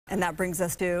And that brings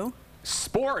us to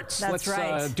sports. That's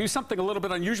Let's do something a little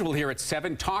bit unusual here at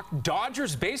 7. Talk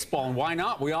Dodgers baseball, and why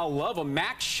not? We all love him.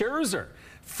 Max Scherzer,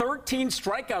 13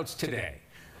 strikeouts today.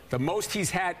 The most he's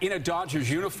had in a Dodgers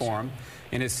uniform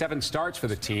in his 7 starts for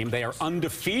the team. They are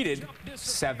undefeated,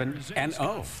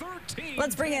 7-0.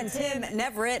 Let's bring in Tim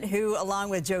Neverett, who, along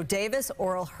with Joe Davis,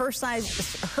 Oral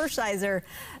Hershiser,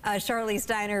 Charlie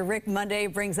Steiner, Rick Monday,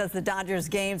 brings us the Dodgers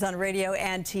games on radio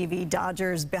and TV.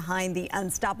 Dodgers behind the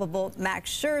unstoppable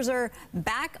Max Scherzer,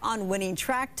 back on winning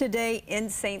track today in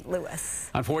St. Louis.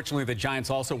 Unfortunately, the Giants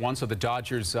also won, so the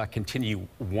Dodgers continue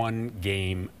 1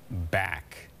 game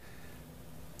back.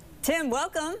 Tim,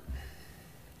 welcome.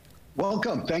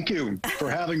 Welcome. Thank you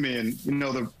for having me. And, you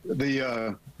know,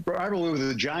 the rivalry with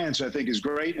the Giants, I think, is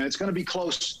great. And it's going to be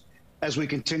close as we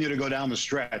continue to go down the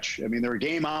stretch. I mean, they're a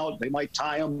game out. They might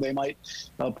tie them. They might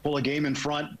pull a game in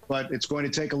front. But it's going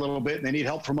to take a little bit. And they need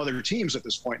help from other teams at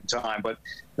this point in time. But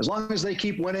as long as they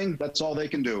keep winning, that's all they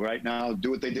can do right now.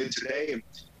 Do what they did today and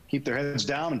keep their heads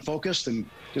down and focused and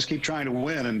just keep trying to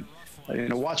win. And, you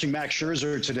know, watching Max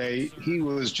Scherzer today, he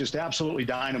was just absolutely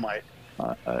dynamite.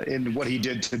 In what he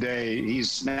did today.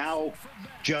 He's now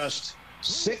just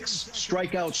 6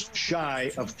 strikeouts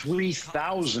shy of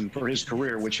 3,000 for his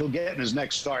career, which he'll get in his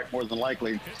next start more than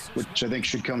likely, which I think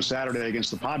should come Saturday against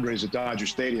the Padres at Dodger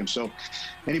Stadium. So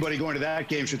anybody going to that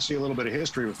game should see a little bit of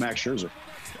history with Max Scherzer.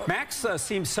 Max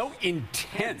seems so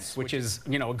intense, which is,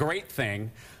 you know, a great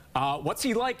thing. What's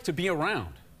he like to be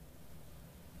around?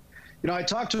 You know, I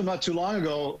talked to him not too long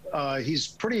ago. He's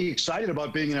pretty excited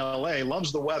about being in LA,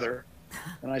 loves the weather.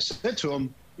 And I said to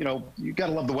him, you know, you got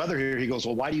to love the weather here. He goes,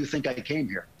 well, why do you think I came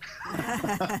here?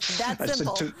 That's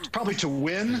simple. Said, probably to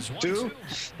win, too.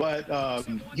 But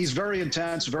he's very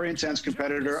intense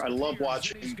competitor. I love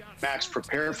watching Max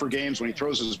prepare for games when he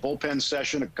throws his bullpen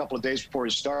session a couple of days before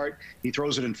his start. He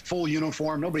throws it in full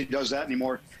uniform. Nobody does that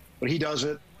anymore, but he does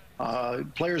it.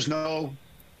 Players know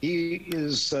he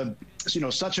is, you know,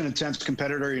 such an intense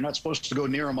competitor. You're not supposed to go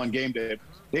near him on game day.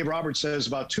 Dave Roberts says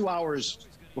about 2 hours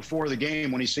before the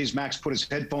game, when he sees Max put his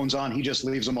headphones on, he just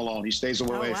leaves him alone. He stays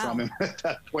away from him at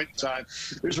that point in time.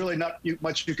 There's really not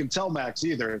much you can tell Max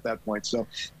either at that point. So,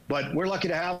 but we're lucky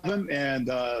to have him, and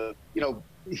you know,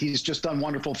 he's just done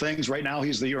wonderful things. Right now,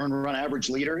 he's the earned run average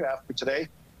leader after today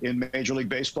in Major League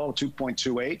Baseball,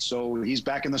 2.28. So he's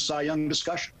back in the Cy Young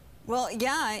discussion. Well,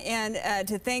 yeah, and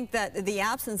to think that the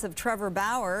absence of Trevor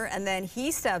Bauer, and then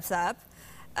he steps up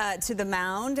to the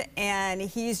mound, and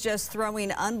he's just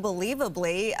throwing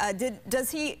unbelievably.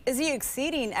 Is he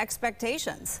exceeding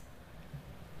expectations?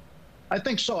 I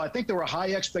think so. I think there were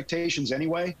high expectations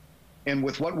anyway, and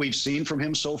with what we've seen from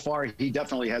him so far, he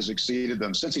definitely has exceeded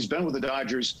them. Since he's been with the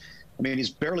Dodgers, I mean, he's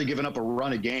barely given up a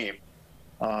run a game.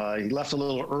 He left a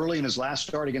little early in his last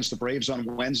start against the Braves on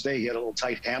Wednesday. He had a little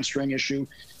tight hamstring issue,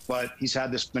 but he's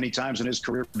had this many times in his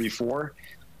career before.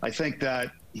 I think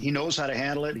that he knows how to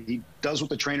handle it. He does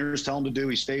what the trainers tell him to do.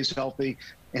 He stays healthy,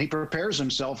 and he prepares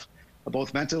himself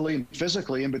both mentally and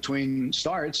physically in between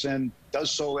starts, and does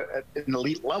so at an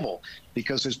elite level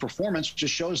because his performance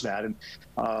just shows that.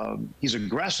 And he's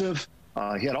aggressive.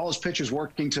 He had all his pitches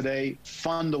working today,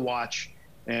 fun to watch,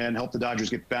 and help the Dodgers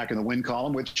get back in the win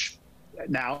column, which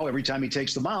now every time he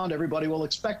takes the mound, everybody will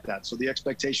expect that. So the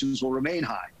expectations will remain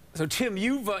high. So, Tim,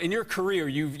 you've in your career,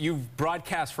 you've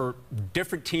broadcast for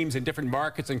different teams in different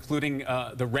markets, including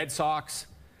the Red Sox.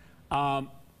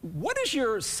 What is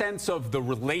your sense of the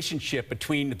relationship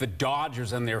between the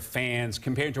Dodgers and their fans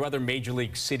compared to other major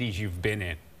league cities you've been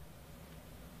in?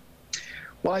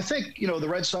 Well, I think, you know, the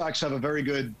Red Sox have a very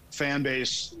good fan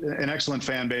base, an excellent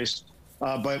fan base,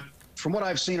 but from what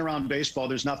I've seen around baseball,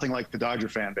 there's nothing like the Dodger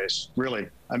fan base, really.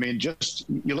 I mean, just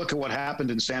you look at what happened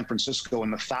in San Francisco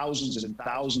and the thousands and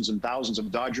thousands and thousands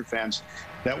of Dodger fans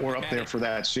that were up there for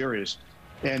that series.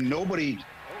 And nobody,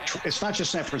 it's not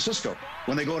just San Francisco.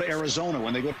 When they go to Arizona,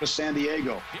 when they go to San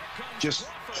Diego, just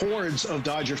hordes of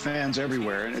Dodger fans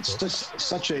everywhere. And it's just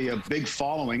such a big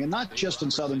following, and not just in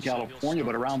Southern California,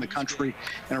 but around the country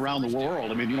and around the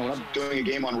world. I mean, you know, when I'm doing a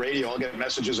game on radio, I'll get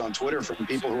messages on Twitter from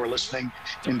people who are listening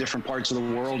in different parts of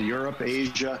the world, Europe,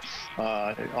 Asia,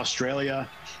 Australia.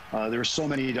 There are so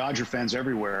many Dodger fans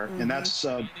everywhere. And that's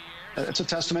it's a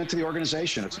testament to the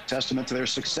organization. It's a testament to their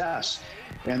success,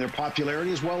 and their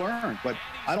popularity is well earned. But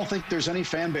I don't think there's any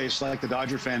fan base like the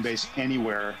Dodger fan base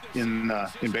anywhere in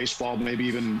baseball, maybe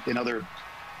even in other.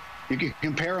 You can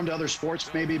compare them to other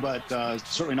sports, maybe, but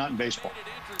certainly not in baseball.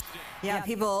 Yeah,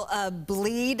 people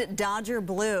bleed Dodger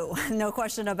blue. No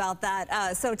question about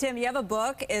that. So, Tim, you have a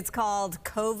book. It's called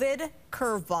COVID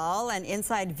Curveball, an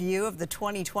inside view of the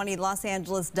 2020 Los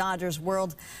Angeles Dodgers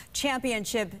World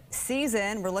Championship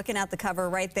season. We're looking at the cover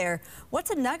right there. What's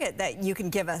a nugget that you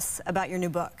can give us about your new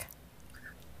book?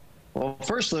 Well,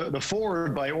 first, the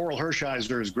foreword by Orel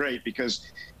Hershiser is great because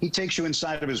he takes you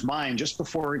inside of his mind just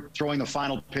before throwing the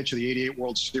final pitch of the '88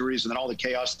 World Series and then all the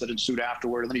chaos that ensued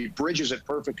afterward. And then he bridges it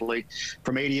perfectly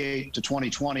from '88 to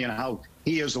 2020 and how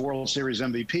he is the World Series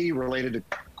MVP related to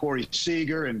Corey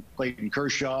Seager and Clayton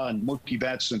Kershaw and Mookie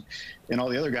Betts and all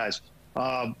the other guys.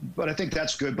 But I think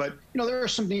that's good. But, you know, there are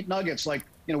some neat nuggets. Like,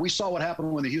 you know, we saw what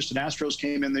happened when the Houston Astros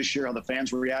came in this year, how the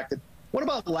fans reacted. What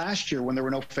about last year when there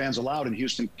were no fans allowed and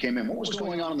Houston came in? What was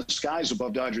going on in the skies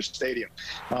above Dodger Stadium?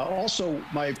 Also,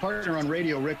 my partner on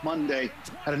radio, Rick Monday,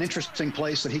 had an interesting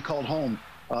place that he called home.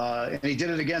 And he did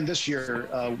it again this year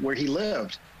where he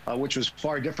lived, which was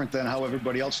far different than how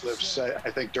everybody else lives, I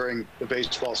think, during the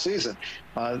baseball season.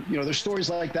 You know, there's stories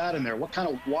like that in there. What kind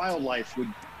of wildlife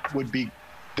would be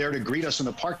there to greet us in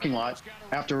the parking lot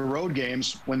after road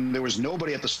games when there was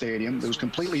nobody at the stadium? It was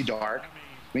completely dark.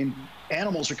 I mean,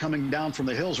 animals are coming down from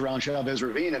the hills around Chavez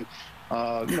Ravine, and,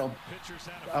 you know,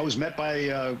 I was met by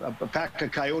a pack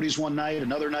of coyotes one night.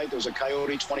 Another night, there was a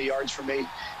coyote 20 yards from me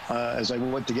as I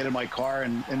went to get in my car,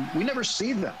 and we never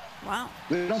see them. Wow.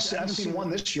 I haven't seen one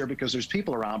this year because there's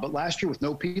people around, but last year with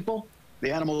no people, the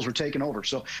animals were taken over.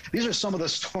 So these are some of the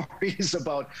stories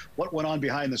about what went on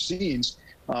behind the scenes.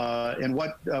 And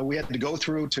what we had to go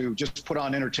through to just put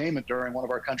on entertainment during one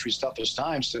of our country's toughest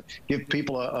times to give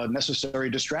people a necessary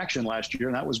distraction last year,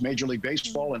 and that was Major League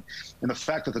Baseball and the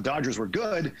fact that the Dodgers were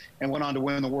good and went on to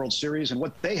win the World Series and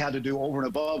what they had to do over and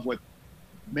above what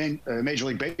Major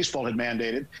League Baseball had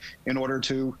mandated in order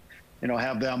to, you know,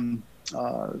 have them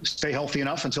stay healthy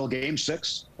enough until Game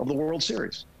 6 of the World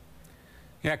Series.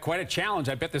 Yeah, quite a challenge.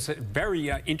 I bet there's a very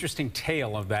interesting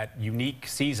tale of that unique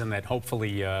season that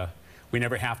hopefully we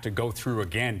never have to go through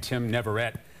again. Tim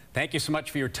Neverett, thank you so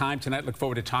much for your time tonight. Look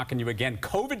forward to talking to you again.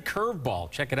 COVID Curveball,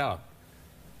 check it out.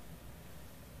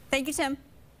 Thank you, Tim.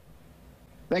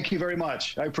 Thank you very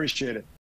much. I appreciate it.